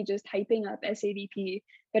sound like me just hyping up SAVP,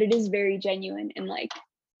 but it is very genuine. And like,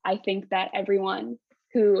 I think that everyone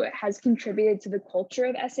who has contributed to the culture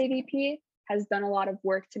of SAVP has done a lot of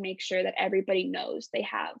work to make sure that everybody knows they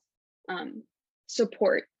have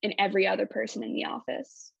support in every other person in the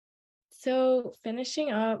office. So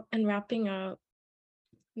finishing up and wrapping up,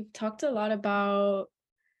 we've talked a lot about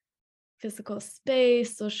physical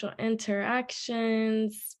space, social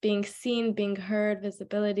interactions, being seen, being heard,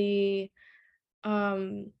 visibility.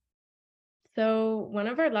 So one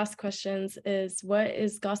of our last questions is, what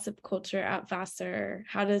is gossip culture at Vassar?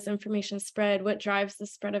 How does information spread? What drives the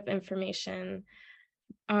spread of information?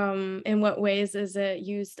 In what ways is it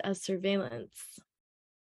used as surveillance?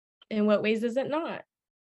 In what ways is it not?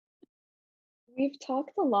 We've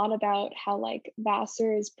talked a lot about how like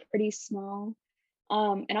Vassar is pretty small.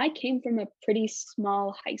 And I came from a pretty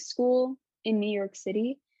small high school in New York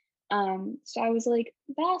City. So I was like,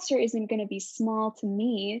 Vassar isn't going to be small to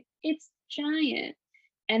me. It's giant.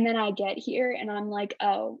 And then I get here and I'm like,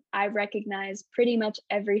 oh, I recognize pretty much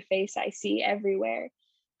every face I see everywhere.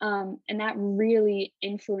 And that really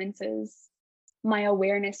influences my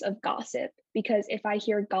awareness of gossip, because if I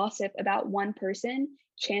hear gossip about one person,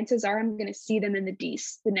 chances are I'm going to see them in the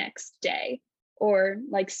D's the next day, or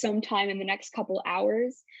like sometime in the next couple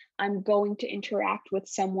hours, I'm going to interact with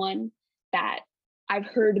someone that I've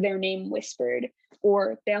heard their name whispered,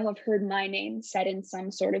 or they'll have heard my name said in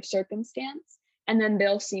some sort of circumstance, and then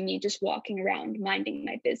they'll see me just walking around minding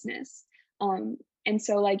my business. And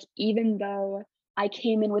so like, even though I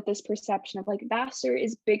came in with this perception of like Vassar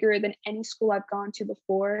is bigger than any school I've gone to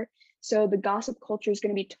before, so the gossip culture is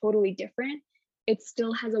going to be totally different, it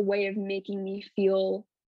still has a way of making me feel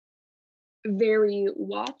very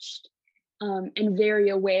watched, and very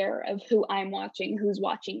aware of who I'm watching, who's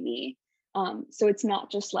watching me. So it's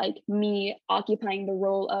not just like me occupying the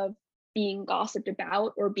role of being gossiped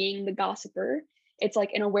about or being the gossiper. It's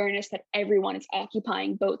like an awareness that everyone is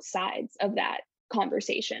occupying both sides of that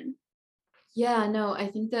conversation. Yeah, no, I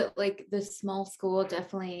think that like the small school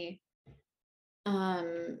definitely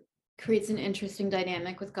creates an interesting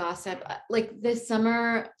dynamic with gossip. Like this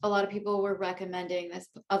summer, a lot of people were recommending this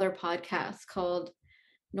other podcast called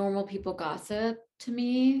Normal People Gossip to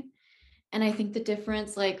me. And I think the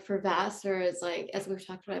difference, like for Vassar, is like, as we've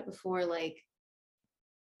talked about before, like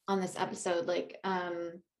on this episode, like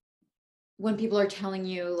when people are telling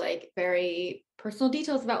you like very personal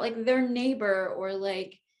details about like their neighbor or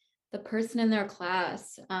like the person in their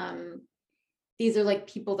class, these are like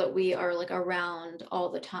people that we are like around all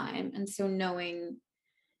the time, and so knowing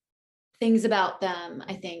things about them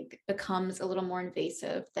I think becomes a little more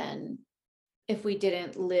invasive than if we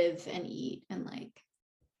didn't live and eat and like,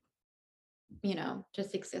 you know,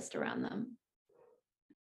 just exist around them.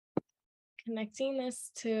 Connecting this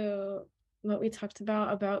to what we talked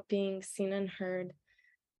about being seen and heard,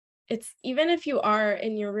 it's even if you are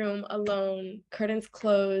in your room alone, curtains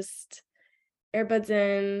closed, earbuds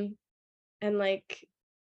in, and like,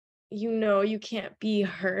 you know, you can't be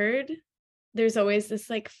heard, there's always this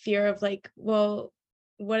like fear of like, well,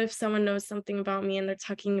 what if someone knows something about me and they're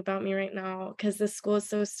talking about me right now? Because the school is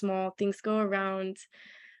so small, things go around.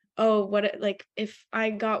 Oh, like if I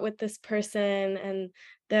got with this person and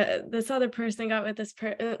this other person got with this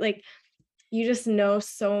person, like you just know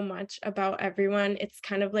so much about everyone. It's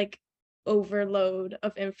kind of like overload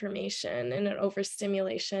of information and an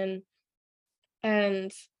overstimulation.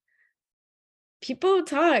 And people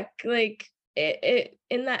talk like it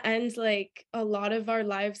in the end, like a lot of our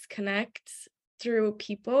lives connect through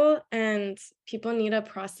people, and people need to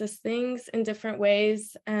process things in different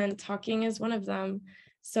ways, and talking is one of them.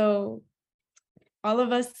 So all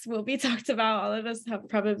of us will be talked about, all of us have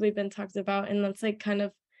probably been talked about, and that's like kind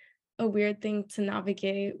of a weird thing to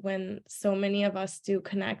navigate when so many of us do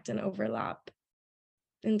connect and overlap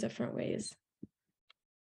in different ways.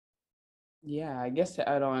 Yeah, I guess to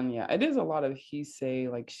add on, yeah, it is a lot of he say,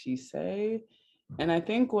 like she say. And I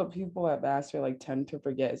think what people at Vassar like tend to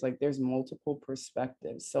forget is like there's multiple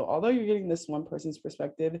perspectives. So although you're getting this one person's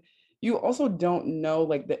perspective, you also don't know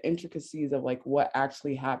like the intricacies of like what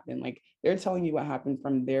actually happened. Like they're telling you what happened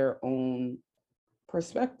from their own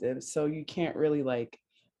perspective. So you can't really like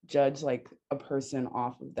judge like a person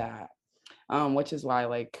off of that. Which is why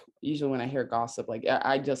like usually when I hear gossip, like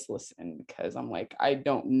I just listen because I'm like, I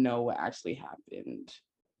don't know what actually happened.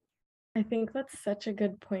 I think that's such a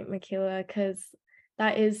good point, Michaela, because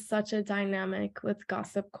that is such a dynamic with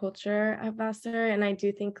gossip culture at Vassar. And I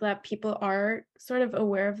do think that people are sort of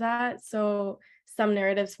aware of that. So some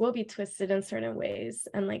narratives will be twisted in certain ways,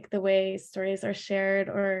 and like the way stories are shared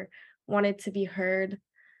or wanted to be heard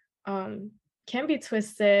can be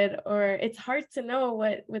twisted, or it's hard to know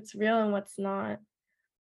what's real and what's not.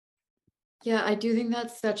 Yeah, I do think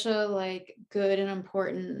that's such a like good and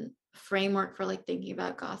important framework for like thinking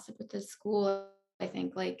about gossip at this school. I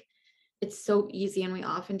think like it's so easy, and we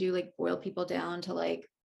often do like boil people down to like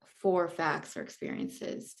 4 facts or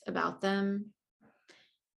experiences about them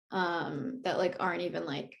that like aren't even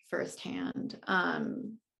like firsthand.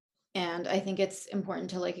 And I think it's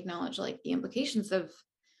important to like acknowledge like the implications of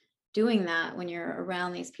doing that when you're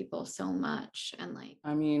around these people so much. And like,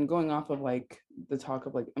 I mean, going off of like the talk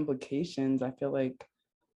of like implications, I feel like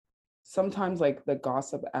sometimes like the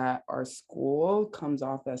gossip at our school comes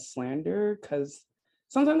off as slander because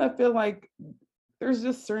sometimes I feel like there's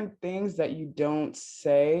just certain things that you don't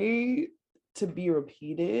say to be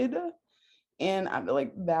repeated. And I feel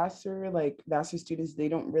like Vassar students, they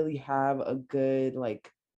don't really have a good like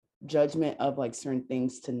judgment of like certain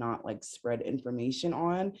things to not like spread information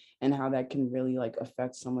on, and how that can really like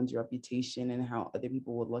affect someone's reputation and how other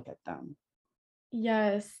people would look at them.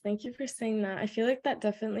 Yes, thank you for saying that. I feel like that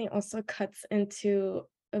definitely also cuts into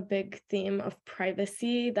a big theme of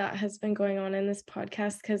privacy that has been going on in this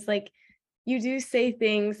podcast, because like you do say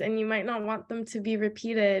things and you might not want them to be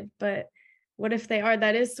repeated, but what if they are?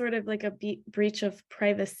 That is sort of like a breach of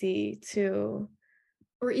privacy too.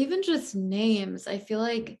 or even just names. I feel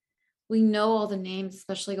like we know all the names,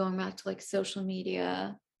 especially going back to like social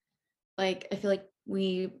media. Like I feel like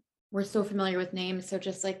we're so familiar with names. So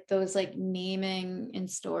just like those like naming in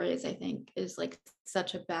stories, I think is like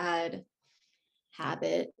such a bad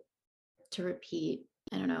habit to repeat.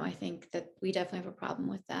 I don't know. I think that we definitely have a problem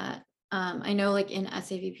with that. I know like in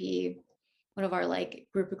SAVP, one of our like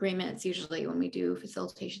group agreements, usually when we do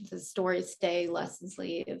facilitations, is stories stay, lessons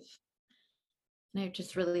leave. And I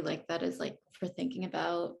just really like that as like for thinking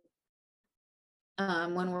about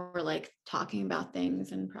when we're like talking about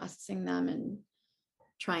things and processing them and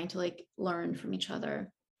trying to like learn from each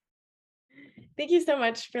other. Thank you so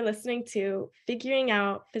much for listening to Figuring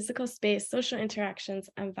Out Physical Space, Social Interactions,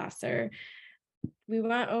 and Vassar. We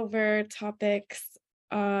went over topics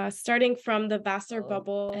starting from the Vassar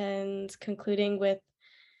bubble and concluding with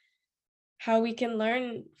how we can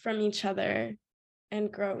learn from each other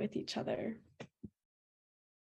and grow with each other.